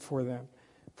sufficient for them,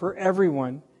 for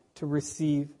everyone to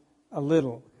receive a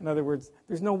little. In other words,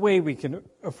 there's no way we can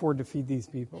afford to feed these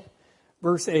people.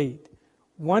 Verse 8,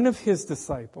 one of his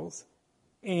disciples,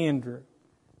 Andrew,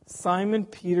 Simon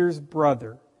Peter's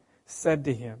brother, said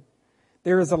to him,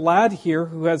 "There is a lad here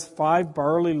who has 5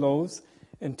 barley loaves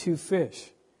and 2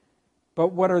 fish. But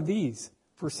what are these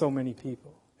for so many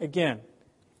people?" Again,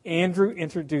 Andrew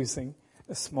introducing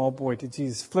a small boy to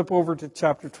Jesus. Flip over to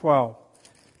chapter 12.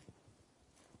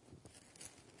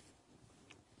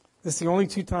 This is the only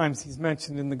 2 times he's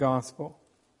mentioned in the gospel.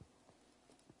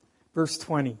 Verse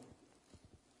 20.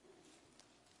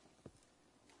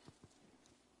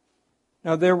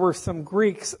 Now there were some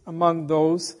Greeks among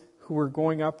those who were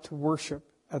going up to worship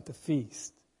at the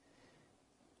feast.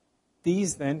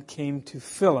 These then came to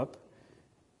Philip,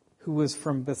 who was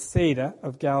from Bethsaida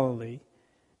of Galilee,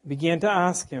 and began to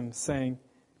ask him, saying,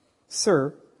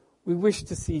 "Sir, we wish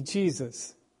to see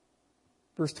Jesus."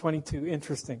 Verse 22,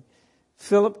 interesting.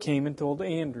 Philip came and told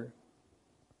Andrew.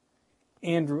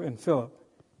 Andrew and Philip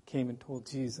came and told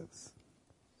Jesus.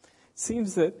 It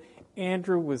seems that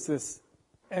Andrew was this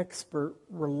expert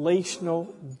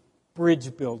relational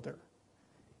bridge builder.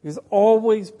 He was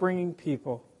always bringing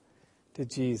people to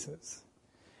Jesus.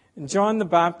 And John the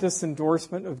Baptist's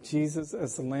endorsement of Jesus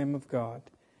as the Lamb of God,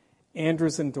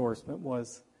 Andrew's endorsement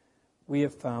was, "We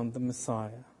have found the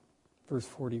Messiah." Verse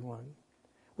 41,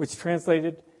 which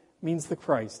translated means the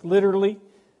Christ, literally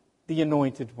the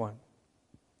anointed one.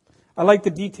 I like the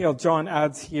detail John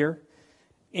adds here.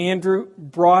 Andrew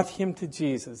brought him to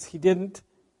Jesus. He didn't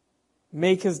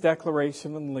make his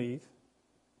declaration and leave.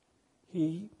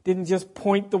 He didn't just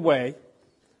point the way.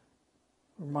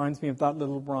 Reminds me of that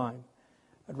little rhyme.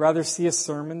 I'd rather see a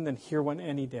sermon than hear one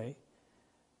any day.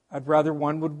 I'd rather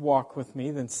one would walk with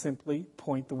me than simply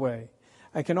point the way.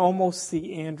 I can almost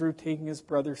see Andrew taking his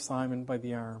brother Simon by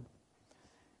the arm,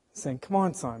 saying, "Come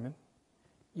on, Simon,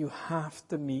 you have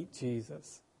to meet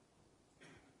Jesus."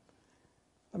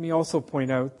 Let me also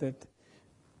point out that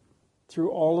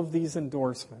through all of these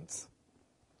endorsements,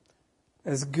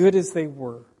 as good as they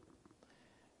were,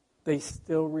 they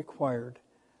still required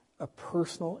a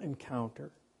personal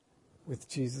encounter with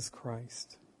Jesus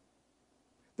Christ.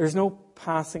 There's no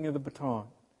passing of the baton.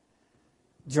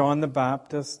 John the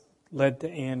Baptist led to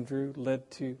Andrew,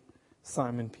 led to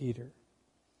Simon Peter.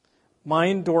 My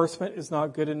endorsement is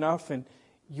not good enough, and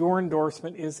your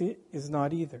endorsement is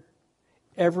not either.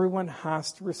 Everyone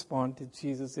has to respond to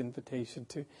Jesus' invitation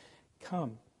to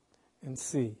come and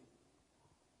see.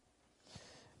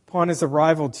 Upon his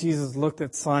arrival, Jesus looked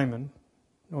at Simon.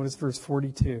 Notice verse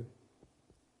 42.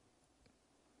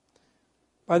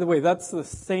 By the way, that's the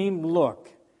same look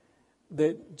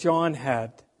that John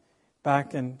had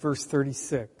back in verse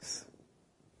 36,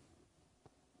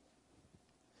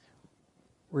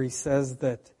 where he says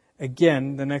that,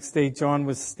 again, the next day John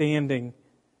was standing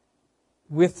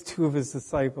with 2 of his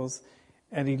disciples,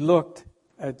 and he looked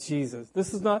at Jesus.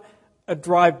 This is not a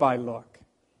drive-by look.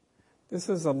 This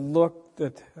is a look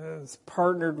that has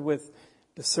partnered with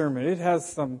discernment. It has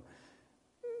some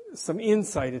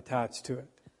insight attached to it.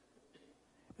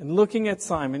 And looking at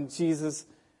Simon, Jesus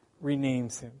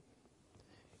renames him.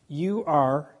 "You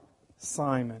are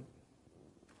Simon,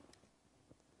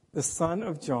 the son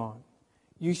of John.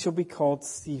 You shall be called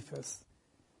Cephas,"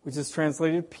 which is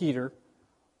translated Peter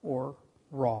or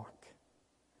rock.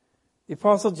 The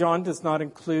Apostle John does not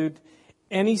include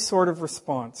any sort of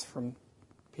response from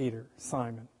Peter,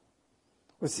 Simon,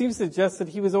 which seems to suggest that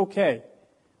he was okay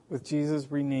with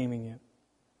Jesus renaming him.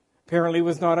 Apparently it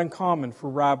was not uncommon for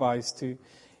rabbis to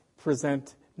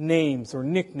present names or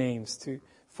nicknames to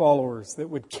followers that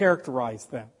would characterize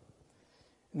them.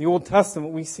 In the Old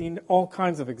Testament, we've seen all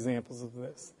kinds of examples of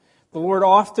this. The Lord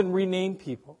often renamed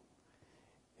people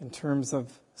in terms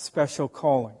of special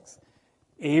callings.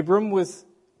 Abram was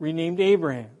renamed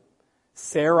Abraham.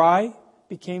 Sarai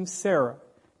became Sarah.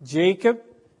 Jacob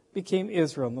became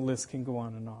Israel, and the list can go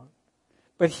on and on.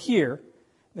 But here,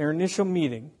 their initial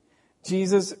meeting,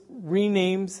 Jesus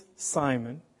renames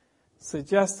Simon,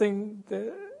 suggesting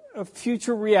a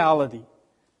future reality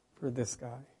for this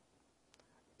guy.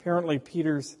 Apparently,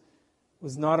 Peter's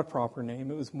was not a proper name.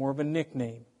 It was more of a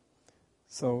nickname.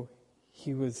 So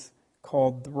he was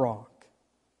called the Rock.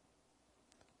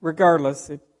 Regardless,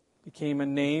 it became a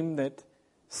name that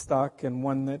stuck and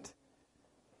one that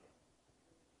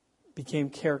became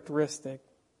characteristic.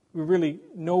 We really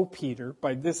know Peter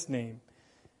by this name,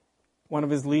 one of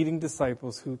his leading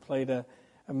disciples who played a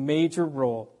major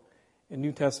role in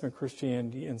New Testament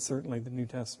Christianity and certainly the New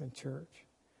Testament church.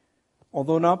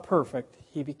 Although not perfect,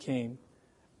 he became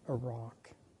a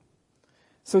rock.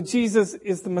 So Jesus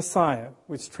is the Messiah,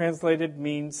 which translated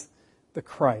means the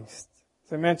Christ.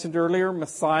 As I mentioned earlier,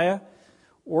 Messiah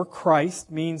or Christ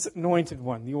means anointed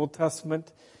one. The Old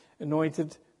Testament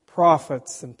anointed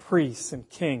prophets and priests and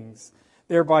kings,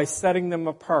 thereby setting them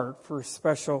apart for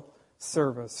special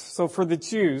service. So for the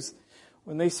Jews,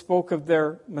 when they spoke of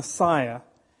their Messiah,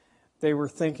 they were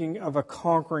thinking of a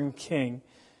conquering king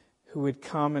who would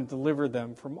come and deliver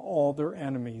them from all their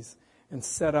enemies and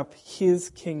set up his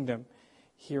kingdom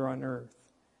here on earth.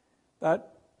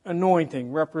 That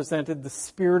anointing represented the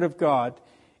Spirit of God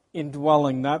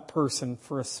indwelling that person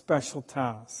for a special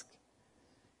task.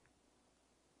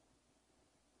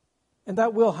 And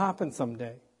that will happen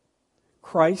someday.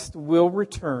 Christ will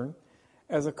return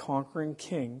as a conquering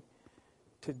king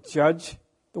to judge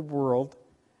the world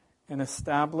and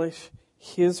establish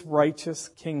his righteous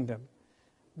kingdom.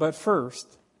 But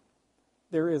first,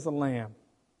 there is a lamb,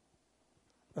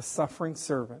 a suffering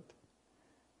servant,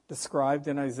 described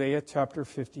in Isaiah chapter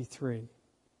 53,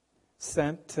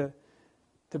 sent to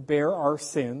bear our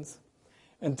sins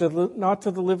and not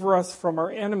to deliver us from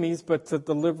our enemies, but to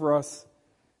deliver us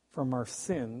from our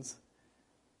sins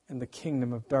and the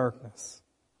kingdom of darkness.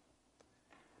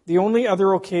 The only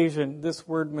other occasion this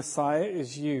word Messiah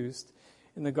is used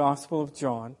in the Gospel of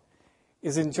John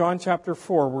is in John chapter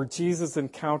 4, where Jesus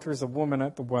encounters a woman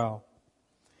at the well.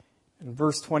 In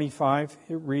verse 25,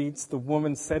 it reads, "The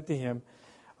woman said to him,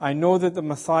 'I know that the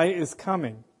Messiah is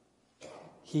coming,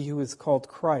 he who is called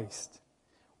Christ.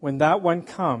 When that one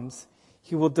comes,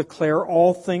 he will declare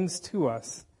all things to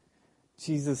us.'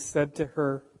 Jesus said to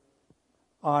her,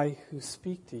 'I who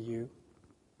speak to you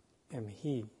am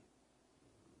he.'"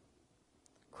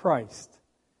 Christ,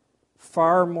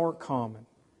 far more common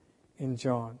in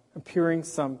John, appearing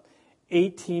some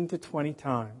 18 to 20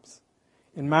 times.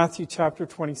 In Matthew chapter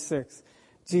 26,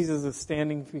 Jesus is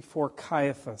standing before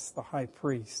Caiaphas, the high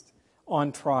priest,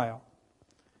 on trial.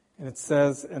 And it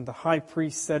says, "And the high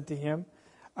priest said to him,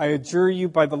 'I adjure you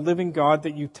by the living God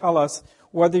that you tell us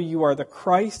whether you are the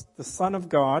Christ, the Son of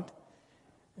God.'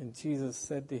 And Jesus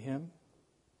said to him,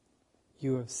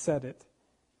 'You have said it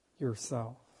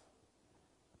yourself.'"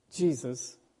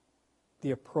 Jesus,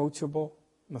 the approachable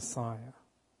Messiah.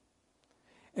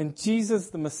 And Jesus,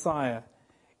 the Messiah,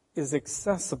 is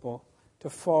accessible to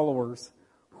followers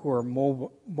who are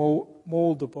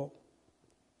moldable.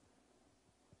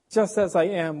 "Just As I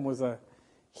Am" was a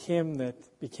hymn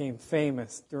that became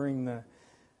famous during the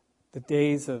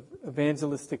days of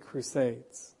evangelistic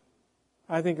crusades.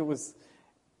 I think it was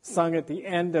sung at the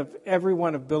end of every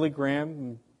one of Billy Graham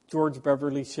and George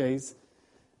Beverly Shea's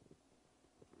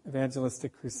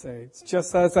evangelistic crusades.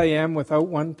 "Just as I am without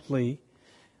one plea,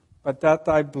 but that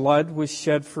thy blood was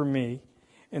shed for me,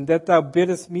 and that thou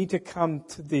biddest me to come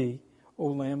to thee, O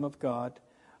Lamb of God,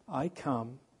 I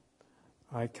come,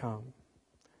 I come.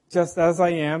 Just as I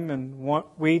am, and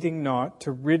waiting not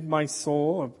to rid my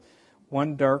soul of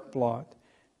one dark blot,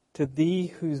 to thee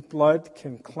whose blood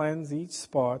can cleanse each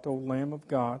spot, O Lamb of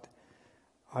God,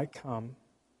 I come,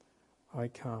 I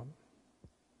come.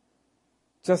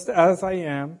 Just as I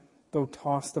am, though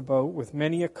tossed about with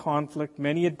many a conflict,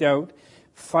 many a doubt,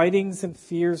 fightings and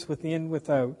fears within,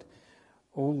 without,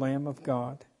 O Lamb of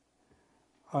God,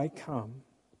 I come,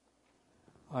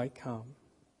 I come.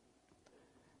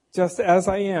 Just as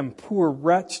I am, poor,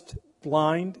 wretched,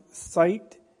 blind,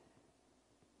 sight,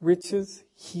 riches,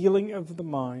 healing of the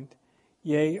mind,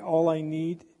 yea, all I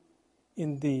need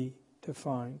in thee to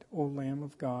find, O Lamb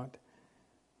of God,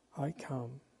 I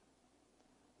come,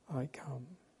 I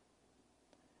come.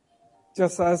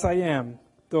 Just as I am,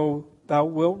 though thou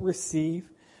wilt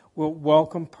receive, wilt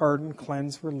welcome, pardon,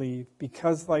 cleanse, relieve,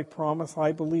 because thy promise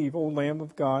I believe, O Lamb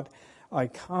of God, I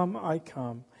come, I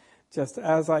come. Just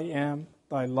as I am,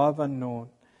 thy love unknown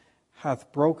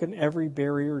hath broken every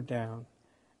barrier down,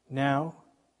 now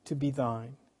to be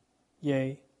thine,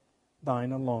 yea,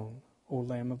 thine alone, O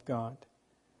Lamb of God,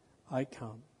 I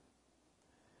come,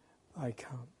 I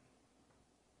come.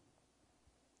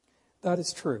 That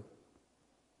is true.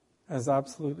 That is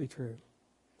absolutely true.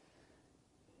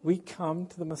 We come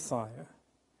to the Messiah,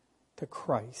 to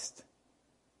Christ,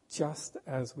 just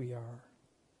as we are.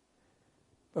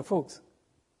 But folks,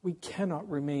 we cannot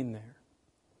remain there.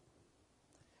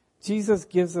 Jesus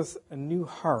gives us a new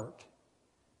heart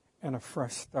and a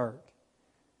fresh start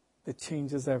that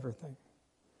changes everything.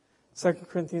 2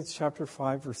 Corinthians chapter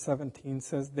 5, verse 17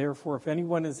 says, "Therefore, if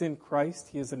anyone is in Christ,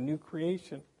 he is a new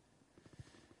creation.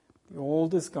 The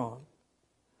old is gone,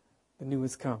 the new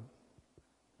has come."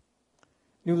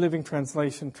 New Living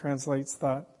Translation translates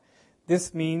that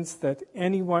this means that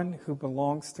anyone who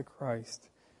belongs to Christ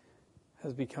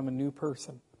has become a new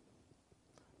person.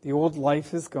 The old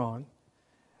life is gone,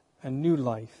 a new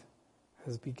life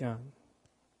has begun.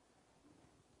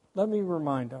 Let me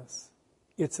remind us,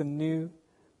 it's a new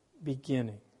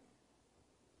beginning.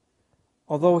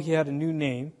 Although he had a new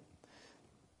name,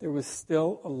 there was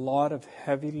still a lot of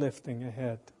heavy lifting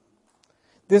ahead.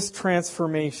 This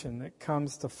transformation that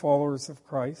comes to followers of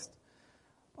Christ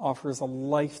offers a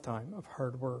lifetime of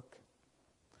hard work.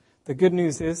 The good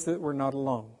news is that we're not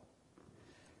alone.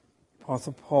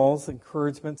 Apostle Paul's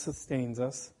encouragement sustains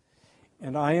us,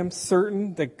 and I am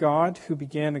certain that God, who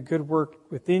began a good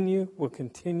work within you, will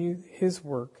continue his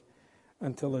work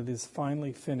until it is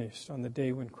finally finished on the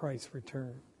day when Christ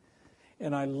returns.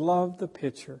 And I love the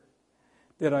picture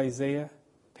that Isaiah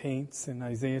paints in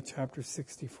Isaiah chapter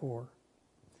 64.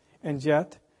 And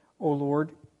yet, O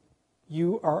Lord,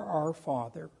 you are our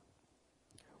Father.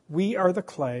 We are the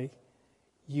clay,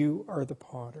 you are the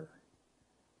potter.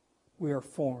 We are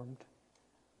formed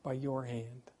by your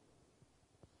hand.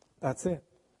 That's it.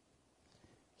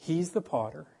 He's the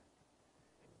potter,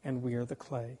 and we are the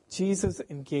clay. Jesus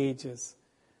engages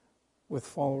with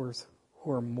followers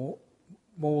who are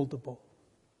moldable.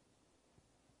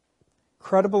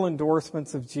 Credible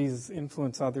endorsements of Jesus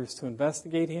influence others to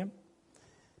investigate him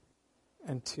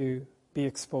and to be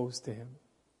exposed to him.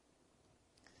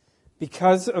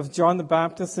 Because of John the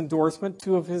Baptist's endorsement,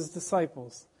 2 of his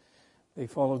disciples, they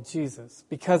followed Jesus.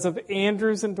 Because of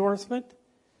Andrew's endorsement,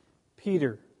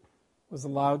 Peter was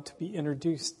allowed to be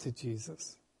introduced to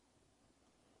Jesus.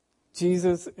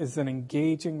 Jesus is an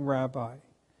engaging rabbi,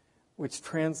 which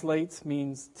translates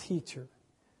means teacher.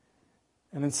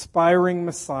 An inspiring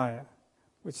Messiah,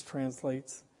 which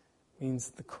translates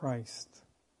means the Christ.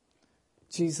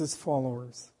 Jesus'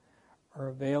 followers are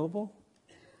available,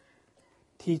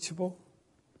 teachable,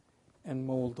 and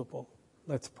moldable.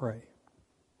 Let's pray.